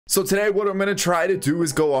So today what I'm going to try to do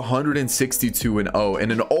is go 162-0.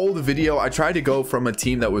 In an old video, I tried to go from a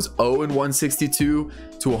team that was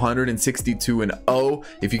 0-162 to 162-0.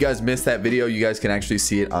 If you guys missed that video, you guys can actually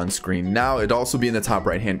see it on screen now. It'd also be in the top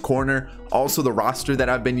right hand corner. Also, the roster that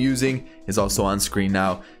I've been using is also on screen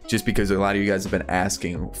now, just because a lot of you guys have been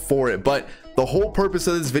asking for it. But the whole purpose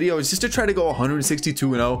of this video is just to try to go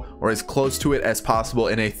 162-0 or as close to it as possible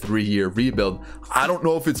in a 3-year rebuild. I don't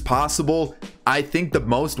know if it's possible. I think the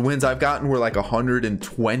most wins I've gotten were like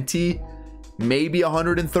 120, maybe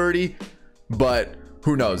 130, but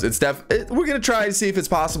who knows? We're gonna try and see if it's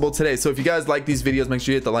possible today. So if you guys like these videos, make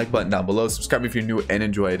sure you hit the like button down below, subscribe if you're new and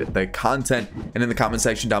enjoyed the content, and in the comment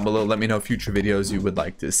section down below let me know future videos you would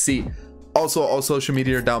like to see. Also, all social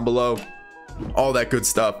media are down below, all that good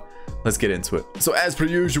stuff. Let's get into it. So as per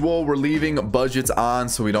usual, we're leaving budgets on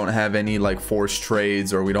so we don't have any like forced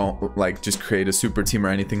trades, or we don't like just create a super team or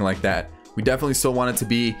anything like that. We definitely still want it to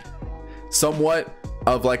be somewhat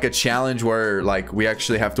of like a challenge where like we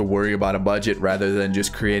actually have to worry about a budget rather than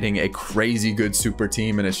just creating a crazy good super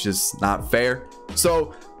team, and it's just not fair.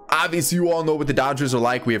 So obviously you all know what the Dodgers are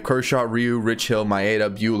like. We have Kershaw, Ryu, Rich Hill,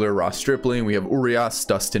 Maeda, Buehler, Ross Stripling. We have Urias,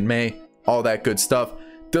 Dustin May, all that good stuff.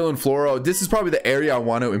 Dylan Floro. This is probably the area I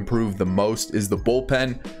want to improve the most, is the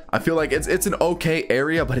bullpen. I feel like it's an okay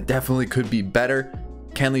area, but it definitely could be better.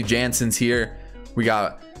 Kenley Jansen's here. We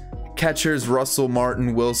got catchers, Russell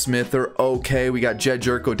Martin, Will Smith are okay. We got Jed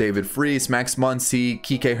Jerko, David Freese, Max Muncy,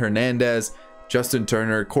 Kike Hernandez, Justin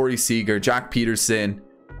Turner, Corey Seager, Jock Peterson,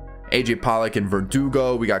 AJ Pollock, and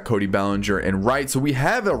Verdugo. We got Cody Bellinger and Wright. So we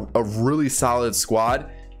have a really solid squad,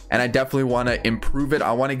 and I definitely want to improve it.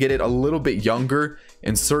 I want to get it a little bit younger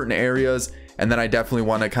in certain areas, and then I definitely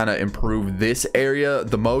want to kind of improve this area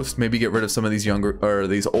the most. Maybe get rid of some of these younger or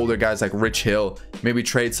these older guys like Rich Hill. Maybe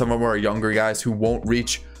trade some of our younger guys who won't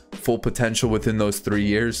reach full potential within those 3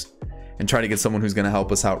 years, and try to get someone who's going to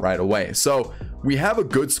help us out right away. So we have a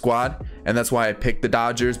good squad, and that's why I picked the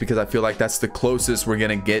Dodgers, because I feel like that's the closest we're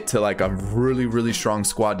going to get to like a really strong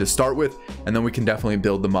squad to start with, and then we can definitely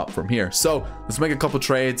build them up from here. So let's make a couple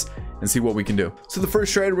trades and see what we can do. So the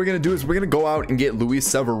first trade we're going to do is we're going to go out and get Luis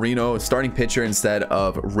Severino, starting pitcher, instead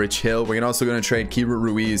of Rich Hill. We're also going to trade Kira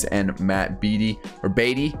Ruiz and Matt Beatty, or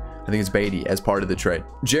Beatty, I think it's Beatty, as part of the trade.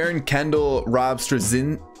 Jaron Kendall, Rob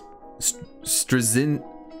Strazzini,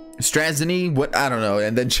 what, I don't know,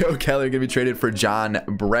 and then Joe Kelly are gonna be traded for John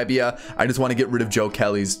Brebbia. I just want to get rid of Joe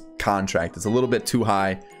Kelly's contract. It's a little bit too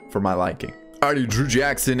high for my liking. Alrighty, Drew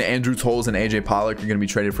Jackson, Andrew Toles, and AJ Pollock are gonna be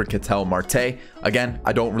traded for Ketel Marte. Again,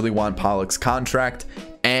 I don't really want Pollock's contract,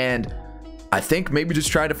 and I think maybe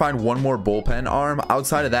just try to find one more bullpen arm.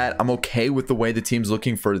 Outside of that, I'm okay with the way the team's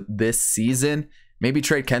looking for this season. Maybe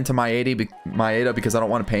trade Kenta Maeda because I don't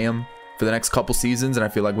want to pay him for the next couple seasons, and I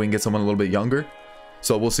feel like we can get someone a little bit younger.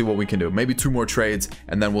 So we'll see what we can do. Maybe 2 more trades,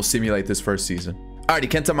 and then we'll simulate this first season. Alrighty,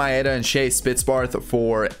 Kenta Maeda and Shea Spitzbarth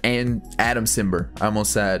for Adam Simber. I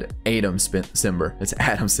almost said Adam Simber. It's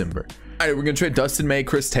Adam Simber. Alright, we're gonna trade Dustin May,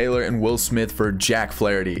 Chris Taylor, and Will Smith for Jack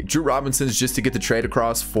Flaherty. Drew Robinson's just to get the trade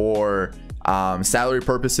across for salary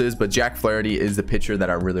purposes, but Jack Flaherty is the pitcher that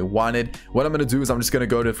I really wanted. What I'm gonna do is I'm just gonna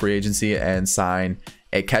go to free agency and sign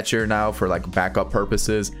a catcher now for like backup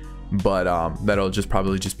purposes, but that'll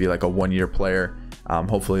probably just be like a 1-year player.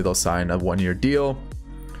 Hopefully they'll sign a 1-year deal.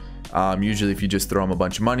 Usually if you just throw them a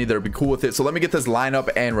bunch of money, they'll be cool with it. So let me get this lineup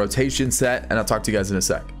and rotation set, and I'll talk to you guys in a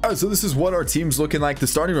sec. All right, so this is what our team's looking like. The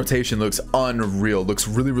starting rotation looks unreal, looks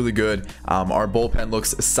really good. Our bullpen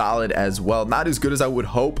looks solid as well, not as good as I would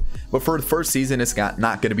hope, but for the first season it's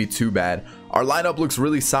not going to be too bad. Our lineup looks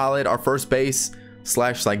really solid. Our first base /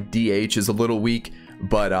 like DH is a little weak,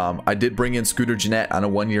 but I did bring in Scooter Gennett on a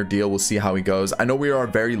 1-year deal. We'll see how he goes. I know we are a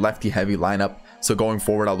very lefty heavy lineup, so going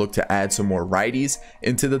forward I'll look to add some more righties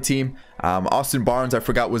into the team. Austin Barnes, I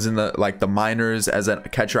forgot, was in the minors as a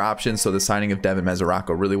catcher option, so the signing of Devin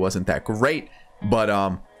Mesoraco really wasn't that great, but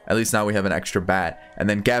at least now we have an extra bat. And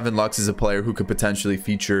then Gavin Lux is a player who could potentially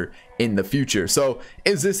feature in the future. So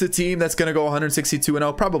is this a team that's going to go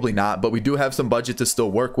 162-0? Probably not, but we do have some budget to still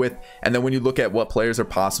work with. And then when you look at what players are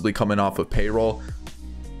possibly coming off of payroll,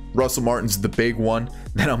 Russell Martin's the big one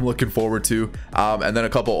that I'm looking forward to, and then a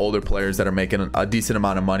couple older players that are making a decent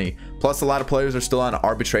amount of money. Plus a lot of players are still on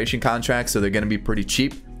arbitration contracts, so they're going to be pretty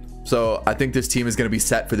cheap. So I think this team is going to be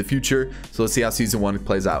set for the future. So let's see how season 1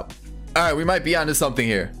 plays out. All right, we might be onto something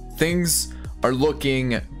here. Things are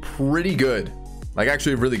looking pretty good, like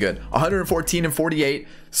actually really good. 114-48.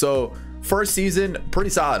 So first season, pretty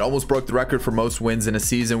solid. Almost broke the record for most wins in a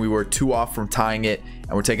season. We were 2 off from tying it,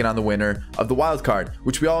 and we're taking on the winner of the wild card,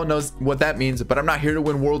 which we all know what that means. But I'm not here to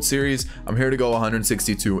win World Series. I'm here to go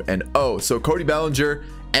 162-0. So Cody Bellinger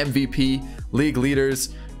MVP. League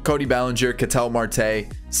leaders, Cody Bellinger, Ketel Marte,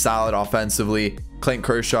 solid offensively. Clayton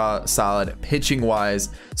Kershaw, solid pitching wise.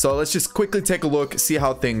 So let's just quickly take a look, see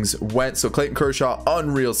how things went. So Clayton Kershaw,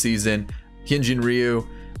 unreal season. Hyunjin Ryu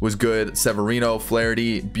was good. Severino,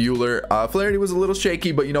 Flaherty, Buehler. Flaherty was a little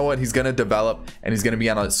shaky, but you know what? He's going to develop and he's going to be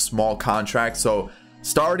on a small contract. So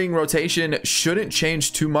starting rotation shouldn't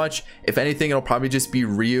change too much. If anything, it'll probably just be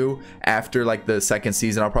Ryu after like the second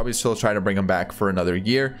season. I'll probably still try to bring him back for another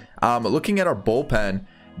year. Looking at our bullpen,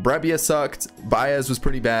 Brebbia sucked. Baez was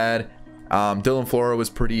pretty bad. Dylan Flora was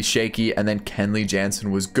pretty shaky, and then Kenley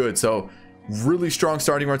Jansen was good. So really strong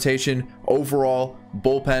starting rotation. Overall,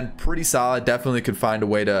 bullpen pretty solid. Definitely could find a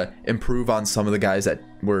way to improve on some of the guys that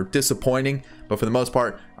were disappointing, but for the most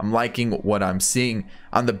part, I'm liking what I'm seeing.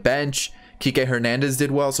 On the bench, Kike Hernandez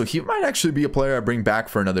did well, so he might actually be a player I bring back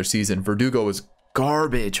for another season. Verdugo was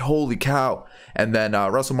garbage, holy cow. And then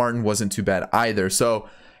Russell Martin wasn't too bad either. So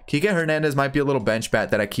Kike Hernandez might be a little bench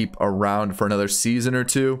bat that I keep around for another season or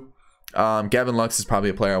two. Gavin Lux is probably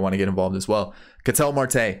a player I want to get involved as well. Ketel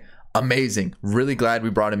Marte, amazing. Really glad we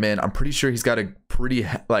brought him in. I'm pretty sure he's got a pretty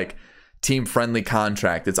like team-friendly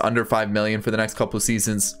contract. It's under $5 million for the next couple of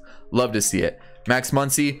seasons. Love to see it. Max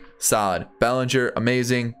Muncy, solid. Bellinger,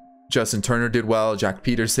 amazing. Justin Turner did well. Jack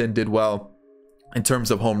Peterson did well. In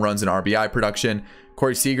terms of home runs and RBI production,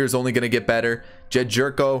 Corey Seager's only going to get better. Jed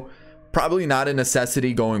Jerko, probably not a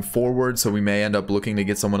necessity going forward, so we may end up looking to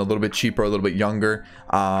get someone a little bit cheaper, a little bit younger.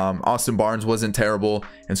 Austin Barnes wasn't terrible,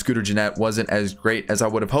 and Scooter Gennett wasn't as great as I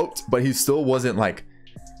would have hoped, but he still wasn't like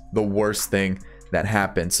the worst thing that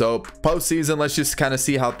happened. So postseason, let's just kind of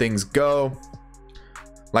see how things go.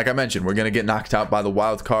 Like I mentioned, we're gonna get knocked out by the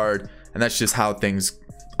wild card, and that's just how things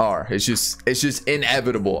are. It's just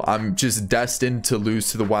inevitable. I'm just destined to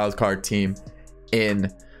lose to the wild card team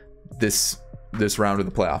in this round of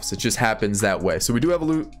the playoffs. It just happens that way. So we do have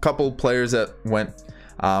a couple players that went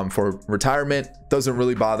for retirement. Doesn't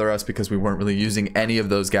really bother us because we weren't really using any of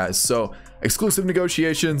those guys. So exclusive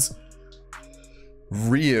negotiations.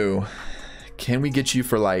 Ryu, can we get you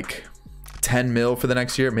for like 10 mil for the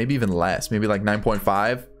next year? Maybe even less, maybe like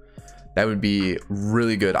 9.5. That would be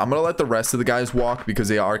really good. I'm gonna let the rest of the guys walk because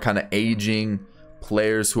they are kind of aging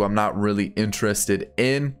players who I'm not really interested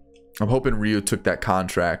in. I'm hoping Ryu took that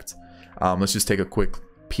contract. Let's just take a quick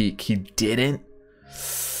peek. He didn't.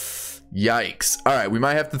 Yikes. All right, we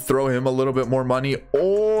might have to throw him a little bit more money,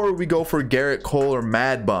 or we go for Garrett Cole or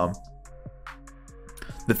Mad Bum.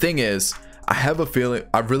 The thing is, I have a feeling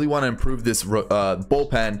I really want to improve this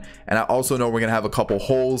bullpen, and I also know we're gonna have a couple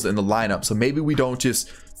holes in the lineup. So maybe we don't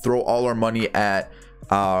just throw all our money at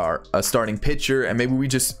our starting pitcher, and maybe we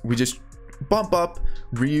just bump up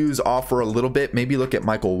Ryu's offer a little bit. Maybe look at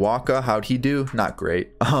Michael Wacha. How'd he do? Not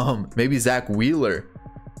great. Maybe Zach Wheeler,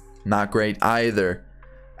 not great either.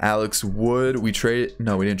 Alex Wood, we traded.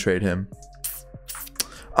 No, we didn't trade him.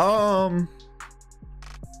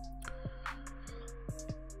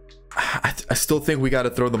 I still think we got to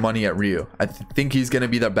throw the money at Ryu. I think he's gonna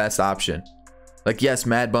be the best option. Like, yes,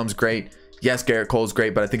 Mad Bum's great. Yes, Garrett Cole's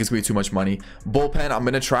great, but I think it's gonna be too much money. Bullpen, I'm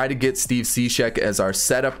gonna try to get Steve Cishek as our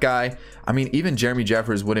setup guy. I mean, even Jeremy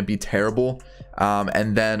Jeffers wouldn't be terrible.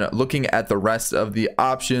 And then looking at the rest of the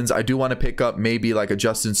options, I do want to pick up maybe like a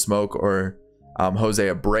Justin Smoke or Jose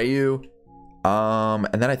Abreu.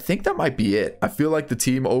 And then I think that might be it. I feel like the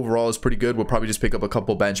team overall is pretty good. We'll probably just pick up a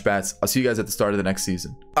couple bench bats. I'll see you guys at the start of the next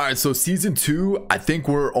season. All right, so season 2, I think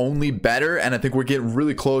we're only better, and I think we're getting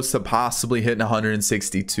really close to possibly hitting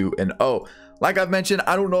 162-0. Like I've mentioned,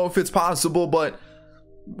 I don't know if it's possible, but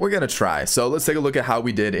we're gonna try. So let's take a look at how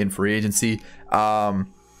we did in free agency.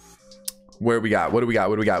 Where we got? What do we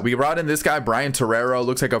got? We brought in this guy, Brian Torrero.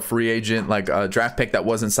 Looks like a free agent, like a draft pick that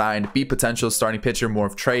wasn't signed. Be potential starting pitcher, more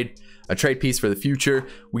of a trade piece for the future.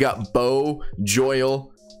 We got Bo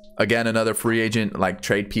Joyle, again another free agent, like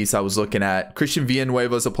trade piece I was looking at. Christian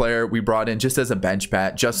Villanueva is a player we brought in just as a bench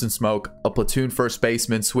bat. Justin Smoke, a platoon first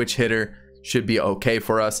baseman, switch hitter, should be okay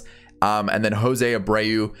for us. And then Jose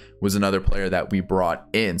Abreu was another player that we brought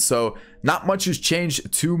in. So not much has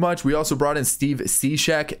changed too much. We also brought in Steve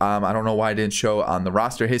Cishek. I don't know why I didn't show on the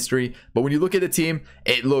roster history, but when you look at the team,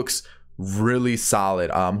 it looks really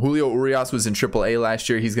solid. Julio Urias was in AAA last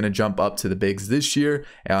year. He's going to jump up to the bigs this year.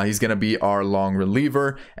 He's going to be our long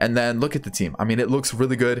reliever. And then look at the team. I mean, it looks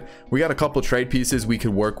really good. We got a couple trade pieces we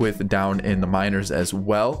could work with down in the minors as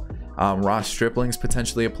well. Ross Stripling's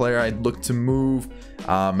potentially a player I'd look to move.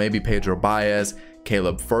 Maybe Pedro Baez,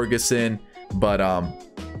 Caleb Ferguson. But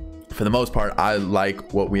for the most part, I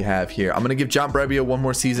like what we have here. I'm going to give John Brebbia one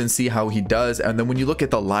more season, see how he does. And then when you look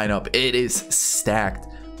at the lineup, it is stacked.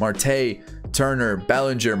 Marte, Turner,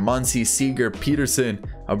 Bellinger, Muncy, Seager, Peterson,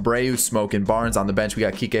 Abreu, Smoke, Barnes. On the bench, we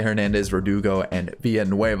got Kike Hernandez, Verdugo, and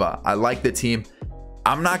Villanueva. I like the team.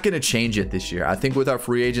 I'm not going to change it this year. I think with our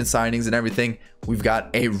free agent signings and everything, we've got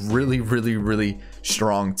a really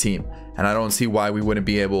strong team. And I don't see why we wouldn't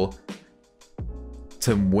be able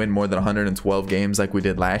to win more than 112 games like we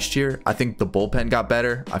did last year. I think the bullpen got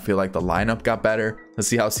better. I feel like the lineup got better. Let's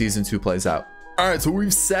see how season 2 plays out. All right, so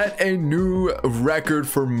we've set a new record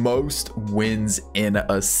for most wins in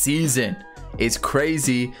a season. It's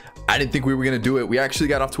crazy. I didn't think we were going to do it. We actually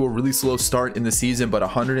got off to a really slow start in the season, but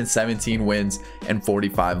 117 wins and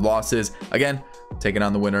 45 losses. Again, taking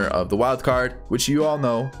on the winner of the wild card, which you all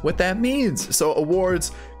know what that means. So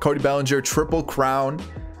awards, Cody Bellinger, triple crown.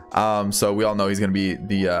 So we all know he's going to be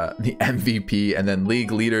the MVP. And then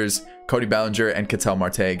league leaders, Cody Bellinger and Ketel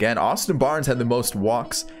Marte again. Austin Barnes had the most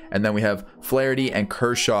walks. And then we have Flaherty and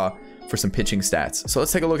Kershaw for some pitching stats. So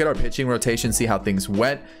let's take a look at our pitching rotation, see how things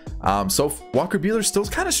went. So Walker Buehler's still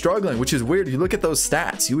kind of struggling, which is weird. You look at those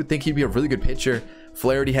stats, you would think he'd be a really good pitcher.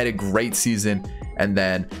 Flaherty had a great season, and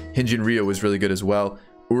then Hyun-Jin Ryu was really good as well.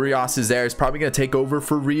 Urias is there. He's probably going to take over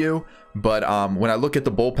for Ryu, but when I look at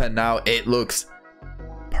the bullpen now, it looks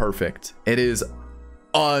perfect. It is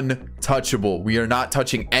untouchable. We are not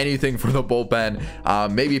touching anything for the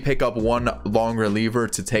bullpen. Maybe pick up one long reliever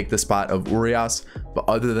to take the spot of Urias, but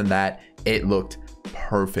other than that, it looked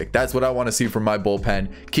perfect. That's what I want to see from my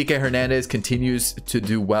bullpen. Kike Hernandez continues to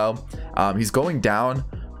do well. He's going down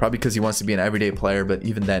probably because he wants to be an everyday player, but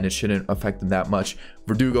even then it shouldn't affect him that much.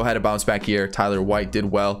 Verdugo had a bounce back year. Tyler White did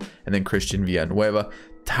well, and then Christian Villanueva.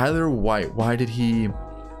 Tyler White, why did he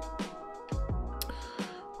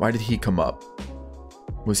come up?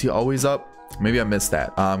 Was he always up? Maybe I missed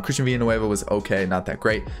that. Christian Villanueva was okay, not that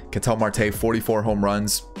great. Ketel Marte, 44 home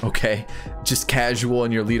runs. Okay, just casual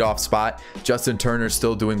in your leadoff spot. Justin Turner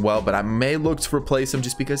still doing well, but I may look to replace him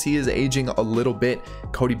just because he is aging a little bit.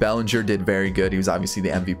 Cody Bellinger did very good. He was obviously the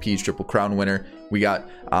MVP, Triple Crown winner. We got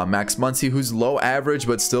Max Muncy, who's low average,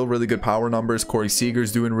 but still really good power numbers. Corey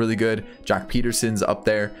Seager's doing really good. Jock Peterson's up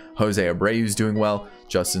there. Jose Abreu's doing well.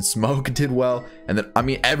 Justin Smoke did well. And then, I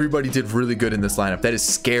mean, everybody did really good in this lineup. That is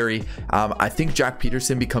scary. I think Jock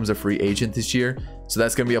Peterson becomes a free agent this year. So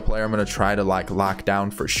that's going to be a player I'm going to try to like lock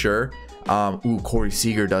down for sure. Ooh, Corey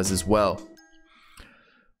Seager does as well.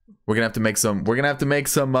 We're going to have to make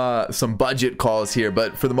some budget calls here.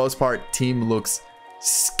 But for the most part, team looks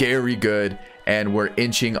scary good. And we're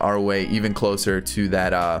inching our way even closer to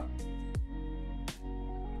that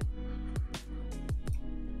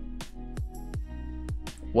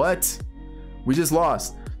what? We just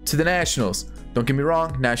lost to the Nationals. Don't get me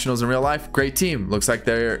wrong, Nationals in real life, great team. Looks like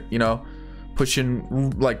they're, you know,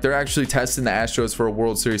 pushing, like they're actually testing the Astros for a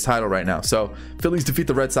World Series title right now. So Phillies defeat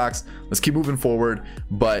the Red Sox. Let's keep moving forward.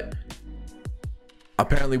 But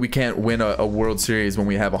apparently we can't win a World Series when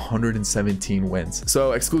we have 117 wins.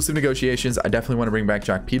 So exclusive negotiations. I definitely want to bring back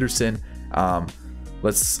Jock Peterson.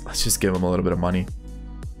 Let's just give him a little bit of money.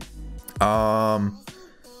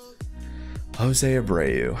 Jose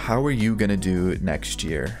Abreu, how are you gonna do next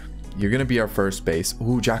year? You're gonna be our first base.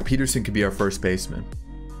 Ooh, Jock Peterson could be our first baseman.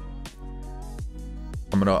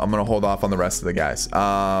 I'm gonna hold off on the rest of the guys.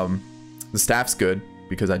 The staff's good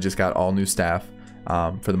because I just got all new staff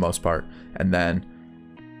for the most part. And then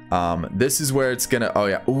this is where it's gonna, oh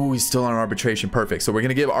yeah, ooh, he's still on arbitration. Perfect. So we're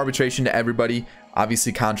gonna give arbitration to everybody.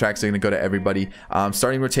 Obviously contracts are gonna go to everybody.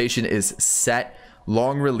 Starting rotation is set.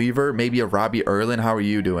 Long reliever, maybe a Robbie Erlin. How are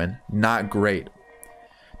you doing? Not great.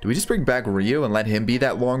 Do we just bring back Ryu and let him be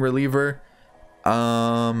that long reliever?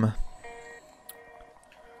 Sonny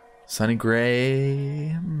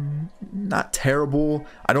Gray, not terrible.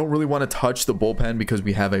 I don't really want to touch the bullpen because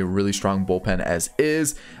we have a really strong bullpen as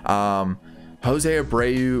is. Jose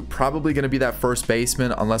Abreu, probably going to be that first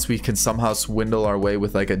baseman unless we can somehow swindle our way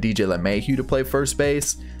with like a DJ LeMahieu to play first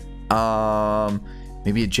base.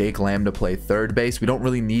 Maybe a Jake Lamb to play third base. We don't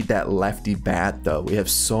really need that lefty bat though. We have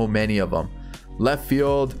so many of them. Left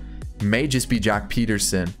field may just be Jock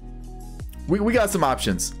Peterson. We got some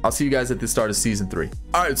options. I'll see you guys at the start of season 3.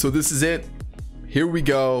 All right, so this is it. Here we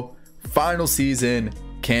go. Final season.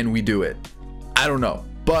 Can we do it? I don't know,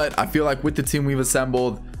 but I feel like with the team we've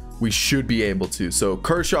assembled, we should be able to. So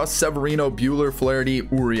Kershaw, Severino, Buehler, Flaherty,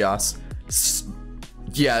 Urias.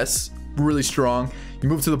 Yes, really strong. You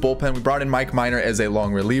move to the bullpen. We brought in Mike Minor as a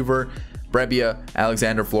long reliever. Brebbia,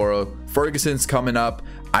 Alexander Floro. Ferguson's coming up.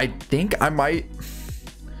 I think I might...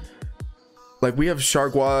 Like, we have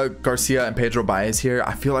Chargois, Garcia, and Pedro Baez here.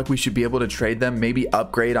 I feel like we should be able to trade them. Maybe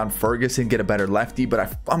upgrade on Ferguson, get a better lefty.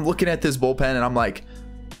 But I'm looking at this bullpen, and I'm like,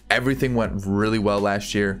 everything went really well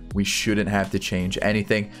last year. We shouldn't have to change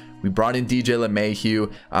anything. We brought in DJ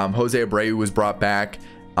LeMahieu. Jose Abreu was brought back.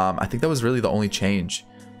 I think that was really the only change.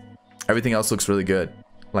 Everything else looks really good.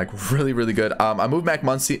 Like really good. I moved Max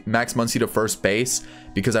Muncy to first base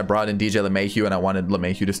because I brought in DJ LeMahieu and I wanted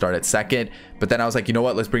LeMahieu to start at second. But then I was like, you know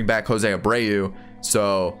what? Let's bring back Jose Abreu.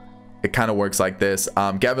 So it kind of works like this.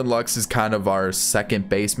 Gavin Lux is kind of our second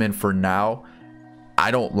baseman for now.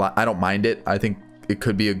 I don't mind it. I think it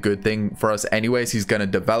could be a good thing for us anyways. He's going to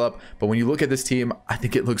develop. But when you look at this team, I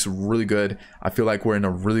think it looks really good. I feel like we're in a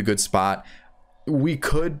really good spot. We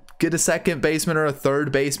could get a second baseman or a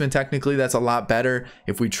third baseman. Technically, that's a lot better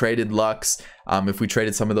if we traded Lux, if we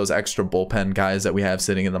traded some of those extra bullpen guys that we have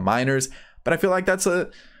sitting in the minors. But I feel like that's I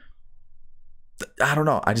don't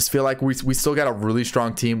know. I just feel like we still got a really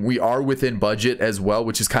strong team. We are within budget as well,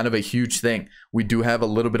 which is kind of a huge thing. We do have a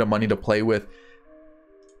little bit of money to play with.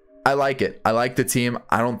 I like it. I like the team.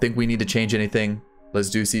 I don't think we need to change anything. Let's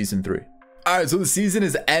do season 3. All right, so the season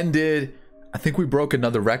has ended. I think we broke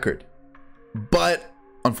another record. But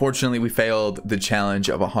unfortunately, we failed the challenge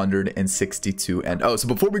of 162 and oh. So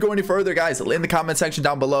before we go any further, guys, in the comment section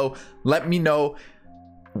down below, let me know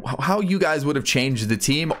how you guys would have changed the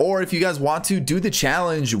team, or if you guys want to do the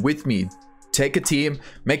challenge with me. Take a team,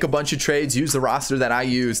 make a bunch of trades, use the roster that I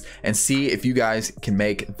used, and see if you guys can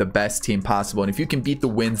make the best team possible. And if you can beat the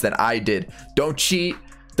wins that I did, don't cheat.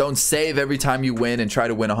 Don't save every time you win and try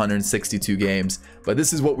to win 162 games. But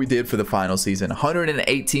this is what we did for the final season.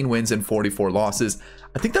 118 wins and 44 losses.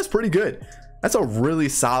 I think that's pretty good. That's a really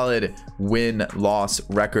solid win-loss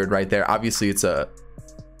record right there. Obviously, it's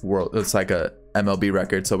like a MLB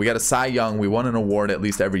record. So we got a Cy Young. We won an award at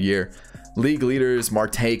least every year. League leaders,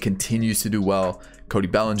 Marte continues to do well. Cody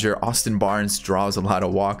Bellinger, Austin Barnes draws a lot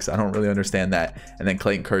of walks. I don't really understand that. And then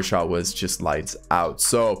Clayton Kershaw was just lights out.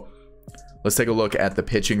 So let's take a look at the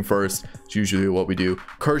pitching first. It's usually what we do.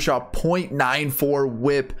 Kershaw, 0.94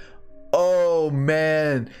 whip. Oh,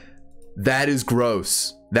 man. That is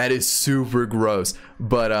gross. That is super gross.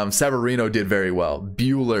 But Severino did very well.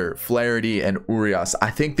 Buehler, Flaherty, and Urias. I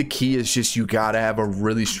think the key is just you got to have a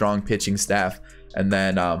really strong pitching staff. And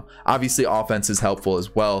then obviously offense is helpful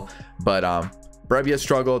as well. But Brebbia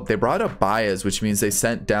struggled. They brought up Baez, which means they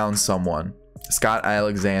sent down someone. Scott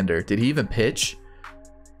Alexander. Did he even pitch?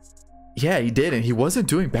 Yeah, he did, and he wasn't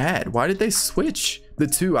doing bad. Why did they switch the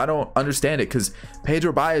two? I don't understand it, because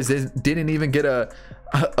Pedro Baez didn't even get a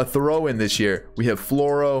throw in this year. We have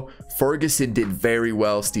Floro. Ferguson did very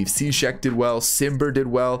well. Steve Cishek did well. Simber did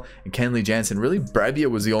well. And Kenley Jansen. Really, Brebbia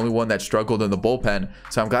was the only one that struggled in the bullpen.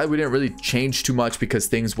 So I'm glad we didn't really change too much, because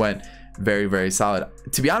things went very, very solid.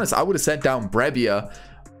 To be honest, I would have sent down Brebbia,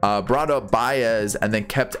 brought up Baez, and then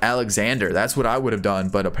kept Alexander. That's what I would have done.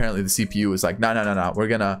 But apparently the CPU was like, no.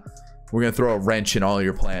 We're gonna throw a wrench in all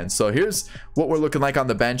your plans. So here's what we're looking like on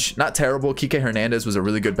the bench. Not terrible. Kike Hernandez was a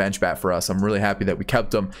really good bench bat for us. I'm really happy that we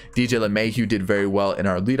kept him. DJ LeMahieu did very well in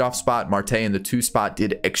our leadoff spot. Marte in the 2 spot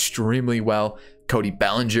did extremely well. Cody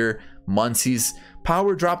Bellinger, Muncy's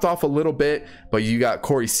power dropped off a little bit, but you got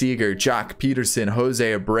Corey Seager, Jock Peterson, Jose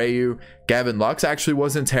Abreu. Gavin Lux actually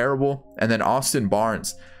wasn't terrible. And then Austin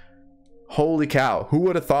Barnes. Holy cow. Who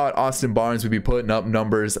would have thought Austin Barnes would be putting up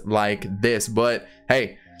numbers like this? But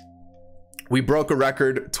hey, we broke a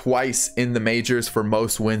record twice in the majors for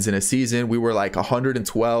most wins in a season. We were like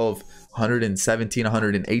 112, 117,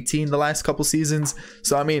 118 the last couple seasons.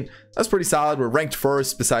 So, I mean, that's pretty solid. We're ranked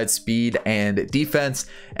first besides speed and defense.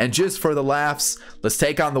 And just for the laughs, let's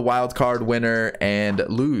take on the wild card winner and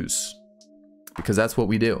lose, because that's what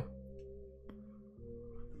we do.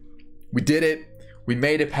 We did it. We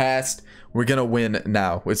made it past. We're gonna win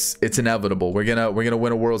now. It's inevitable. We're gonna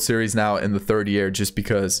win a World Series now in the 3rd year, just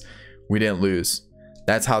because we didn't lose.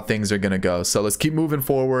 That's how things are gonna go. So let's keep moving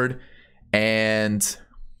forward, and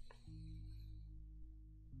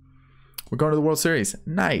we're going to the World Series.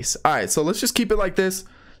 Nice. All right, so let's just keep it like this.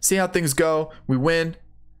 See how things go. We win,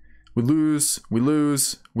 we lose, we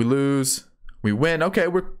lose, we lose, we win. Okay,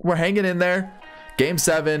 we're hanging in there. Game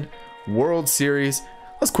 7, World Series.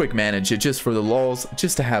 Let's quick manage it just for the lulz,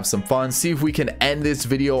 just to have some fun. See if we can end this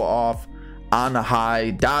video off on a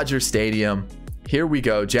high. Dodger Stadium. Here we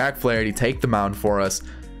go. Jack Flaherty, take the mound for us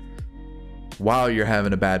while you're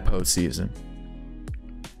having a bad postseason.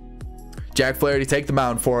 Jack Flaherty, take the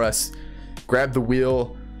mound for us. Grab the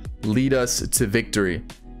wheel. Lead us to victory.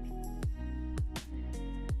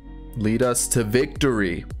 Lead us to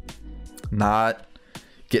victory. Not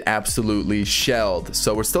get absolutely shelled.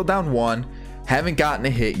 So we're still down 1. Haven't gotten a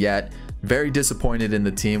hit yet. Very disappointed in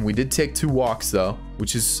the team. We did take 2 walks though,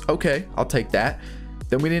 which is okay. I'll take that.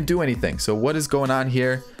 Then we didn't do anything. So what is going on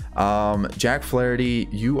here? Jack Flaherty,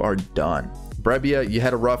 you are done. Brebbia, you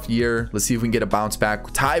had a rough year. Let's see if we can get a bounce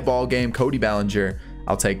back. Tie ball game. Cody Bellinger.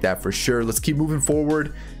 I'll take that for sure. Let's keep moving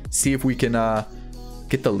forward. See if we can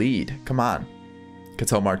get the lead. Come on.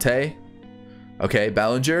 Ketel Marte. Okay,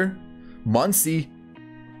 Bellinger. Muncy.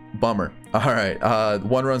 Bummer. All right.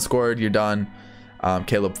 1 run scored. You're done.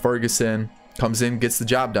 Caleb Ferguson comes in, gets the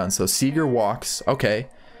job done. So Seager walks. Okay.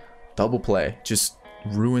 Double play. Just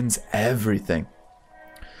ruins everything.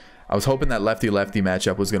 I was hoping that lefty-lefty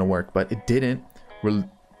matchup was going to work, but it didn't. We're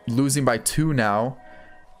losing by 2 now.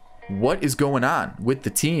 What is going on with the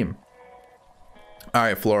team? All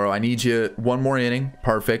right, Floro, I need you 1 more inning.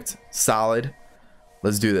 Perfect. Solid.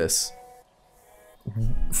 Let's do this.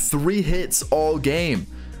 3 hits all game.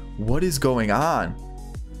 What is going on?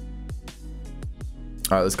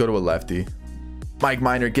 All right, let's go to a lefty. Mike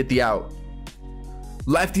Minor, get the out.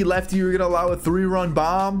 Lefty-lefty, you're going to allow a 3-run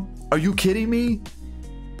bomb? Are you kidding me?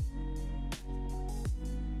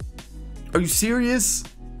 Are you serious?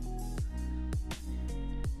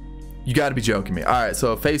 You got to be joking me. All right,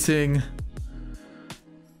 so facing...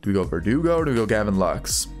 Do we go Verdugo or do we go Gavin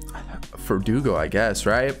Lux? Verdugo, I guess,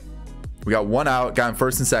 right? We got 1 out. Got him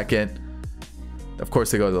first and second. Of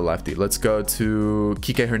course, they go to the lefty. Let's go to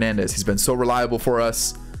Kike Hernandez. He's been so reliable for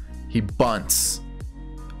us. He bunts.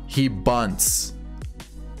 He bunts.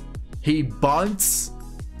 He bunts?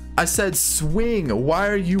 I said swing. Why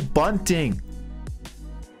are you bunting?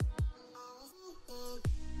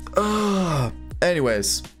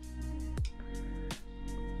 Anyways,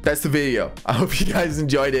 that's the video. I hope you guys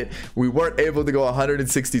enjoyed it. We weren't able to go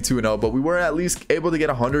 162-0, but we were at least able to get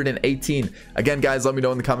 118. Again, guys, let me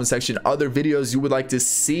know in the comment section other videos you would like to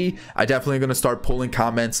see. I definitely going to start pulling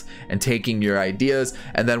comments and taking your ideas,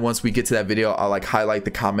 and then once we get to that video, I'll like highlight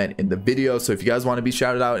the comment in the video. So if you guys want to be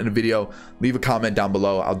shouted out in a video, leave a comment down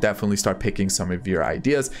below. I'll definitely start picking some of your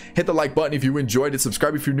ideas. Hit the like button if you enjoyed it.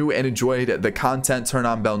 Subscribe if you're new and enjoyed the content. Turn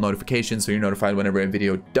on bell notifications so you're notified whenever a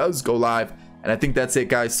video does go live. And I think that's it,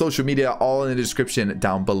 guys. Social media all in the description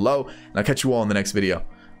down below, and I'll catch you all in the next video.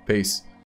 Peace.